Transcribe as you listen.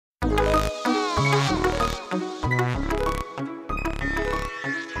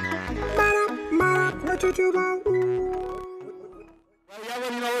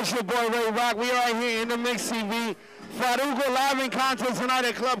your boy Ray Rock. We are here in the Mix TV. Farruko live in concert tonight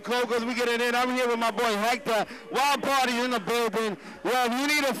at Club Cocos. We get it in. I'm here with my boy Hector. Wild Party in the building. Yo, if you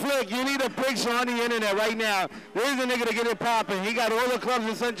need a flick, you need a picture on the internet right now. There's a nigga to get it popping. He got all the clubs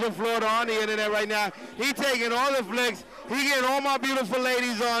in Central Florida on the internet right now. He taking all the flicks. He getting all my beautiful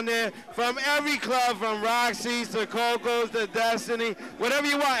ladies on there from every club, from Roxy's to Cocos to Destiny, whatever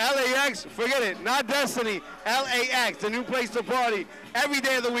you want. LAX, forget it, not Destiny. LAX, the new place to party every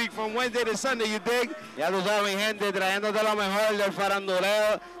day of the week from Wednesday to Sunday, you dig? Ya tú sabes, mi gente, trayéndote lo mejor del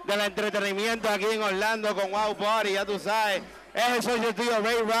faranduleo, del entretenimiento aquí en Orlando con Wild Party, ya tú sabes. Ese soy yo, tío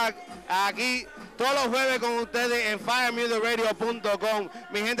Ray Rock, aquí todos los jueves con ustedes en firemusicradio.com.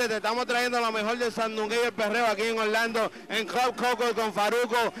 Mi gente, te estamos trayendo lo mejor de Sandungue y el perreo aquí en Orlando, en Club Cocos con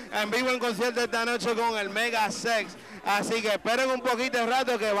Farruko, en vivo en concierto esta noche con el Megasexxx. Así que esperen un poquito de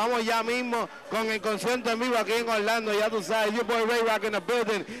rato que vamos ya mismo con el concierto en vivo aquí en Orlando. Ya tú sabes, your boy Ray Rock in the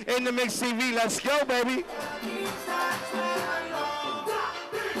building, in the Mix TV. Let's go, baby.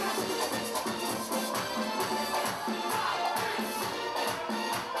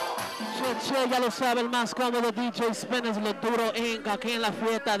 Che, ya lo sabe, el más cómodo DJ Spinners, lo duro Inc. aquí en la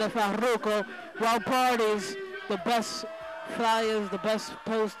fiesta de Farruko. Wild Parties, the best flyers, the best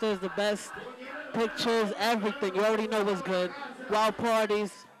posters, the best pictures, everything. You already know what's good. Wild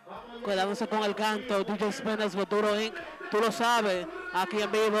Parties, cuidándose con el canto. DJ Spinners, lo duro Inc. Tú lo sabes, aquí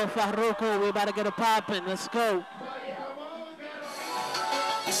en vivo Farruko, we about to get it poppin'. Let's go.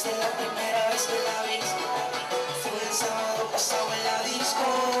 Esta es la primera vez que la vi. Fue el sábado pasado en la disco.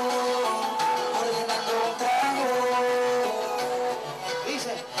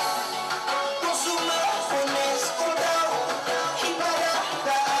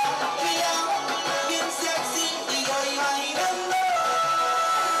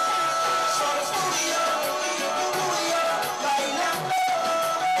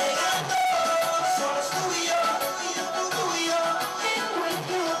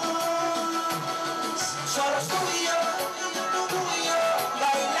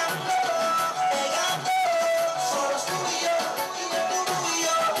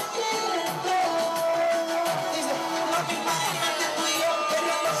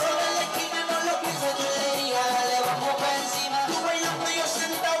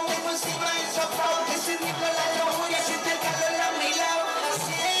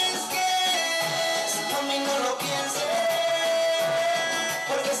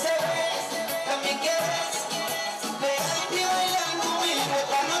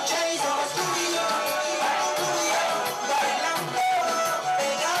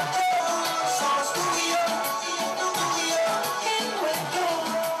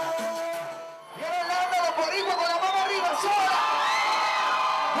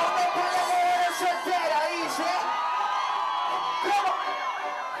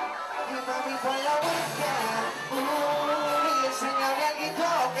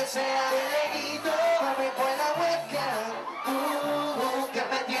 Sea de leguito, mami, por la webcam, que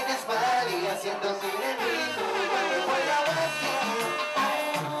me tienes mal y haciendo sirenito, mami, por la webcam,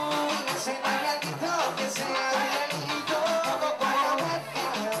 enséñame algo que sea de leguito, mami, por la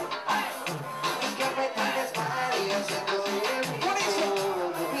webcam, que me tienes mal y haciendo sirenito,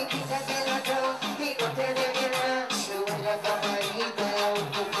 mi chica te la acabo y no te debe nada, sube la camarita, un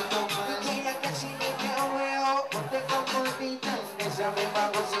poquito más, mira casi ni te veo, ponte comodita, esa misma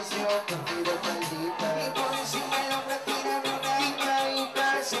posición, contigo maldita. Y por encima el hombre tiran una guitarrita.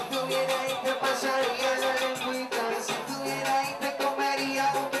 Si estuviera ahí te pasaría la lengüita. Si estuviera ahí te comería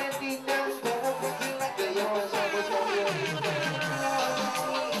un trentita. Pero tranquila que yo pasamos a violita.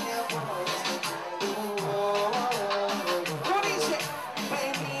 ¿Cómo dice?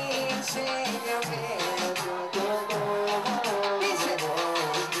 Baby, enséñame todo. Dice,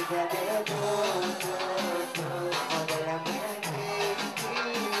 explícate todo.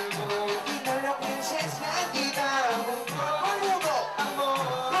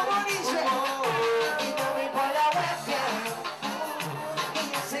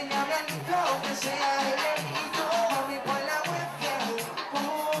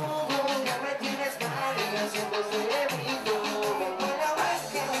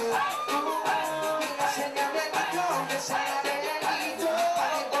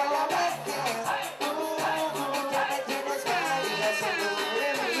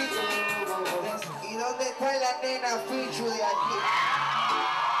 Nena Fichu de aquí.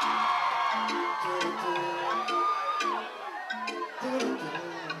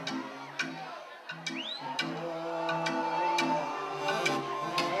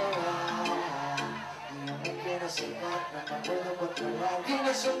 Yo me quiero secar, no puedo controlar.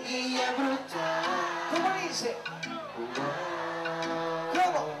 Tienes un guía brutal. ¿Cómo dice?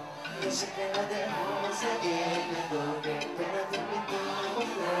 ¿Cómo?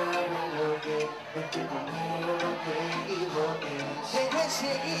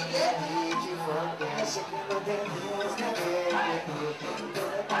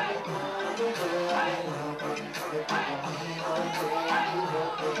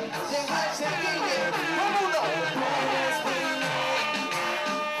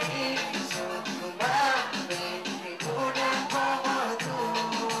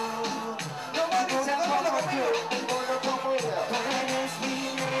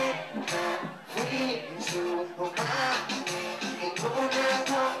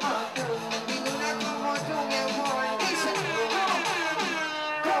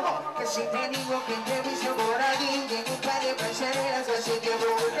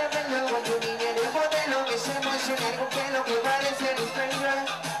 que parece mi stranger.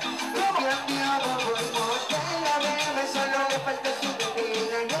 La bebé solo le falta su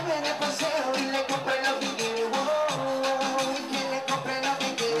bebida. Lleve de paseo y le compre lo que quiere. Y que le compre lo que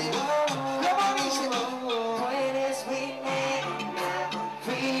quiere. ¿Cómo dice? Tú eres mi nena,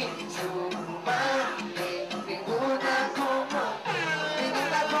 fui tu mami. Ninguna como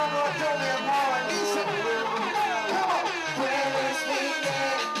tú, mi amor. Dice, ¿cómo? Tú eres mi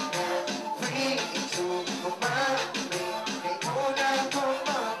nena, fui tu mami.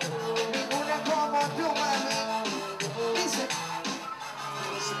 Ninguna como tú, mami. Dice.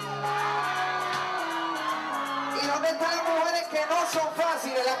 ¿Y dónde están las mujeres que no son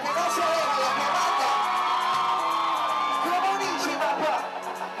fáciles, las que no se dejan, las que mandan? ¿Cómo dice, papá?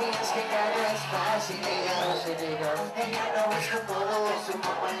 Y es que ya no es fácil, ella no se deja. Ella no busca todo, su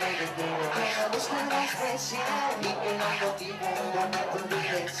mamá le detira. Ella busca lo especial y que la motive. Dame tu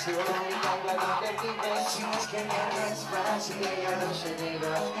dirección y baila donde vives. Si es que ya no es fácil, ella no se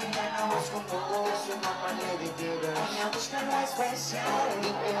deja. Ella no busca todo, su mamá le detira. Ella busca lo especial y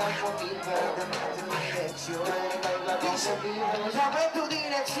que la motive. Dame tu dirección y baila donde vives. Dame tu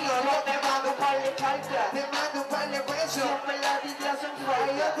dirección, yo te mando un par de cartas, te mando un par de besos. Siempre la vida son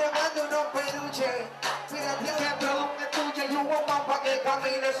fallas. Yo te mando unos peluches. Fíjate que pregunta tuya y un guapo pa' que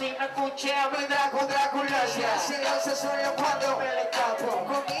camine sin me escuche. A mi Drácula celosa solo cuando me le escapo.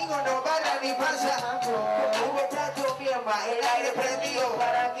 Conmigo no gana ni pasa. Conmigo está tu pierna, el aire prendido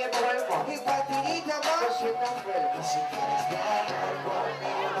para que vuelva. Y patinita más. Yo soy tan fuerte. Si quieres viajar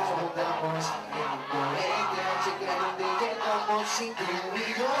conmigo nos juntamos. En un cohete, chequear donde llegamos sin tu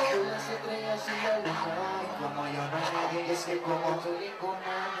ruido. Las estrellas y la luna. Como yo no hay nadie, es que como tú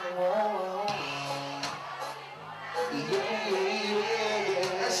ninguna.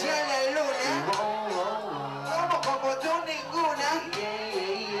 Hacia la luna, como tú ninguna.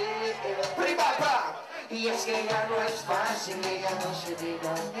 Privada. Y es que ya no es fácil, ella no se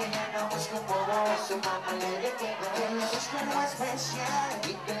diga. Ella no busca un poco, su mamá le detega. Ella busca lo especial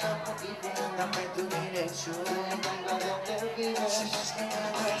y que la motive. Dame tu dirección, venga donde vives. Es que ya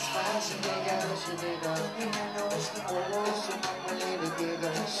no es fácil, ella no se diga. Ella no busca un poco, su mamá le detega.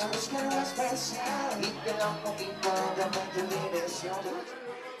 Ella busca lo especial y que la motive. Dame tu dirección.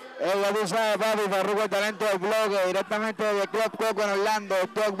 Ya tú sabes, papi, Farruko, el talento del blog, directamente desde Club Coco en Orlando,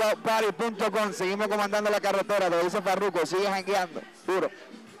 talkparty.com. Seguimos comandando la carretera, lo dice Farruko, sigue jangueando, puro.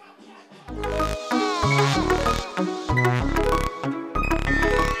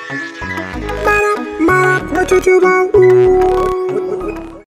 What you do?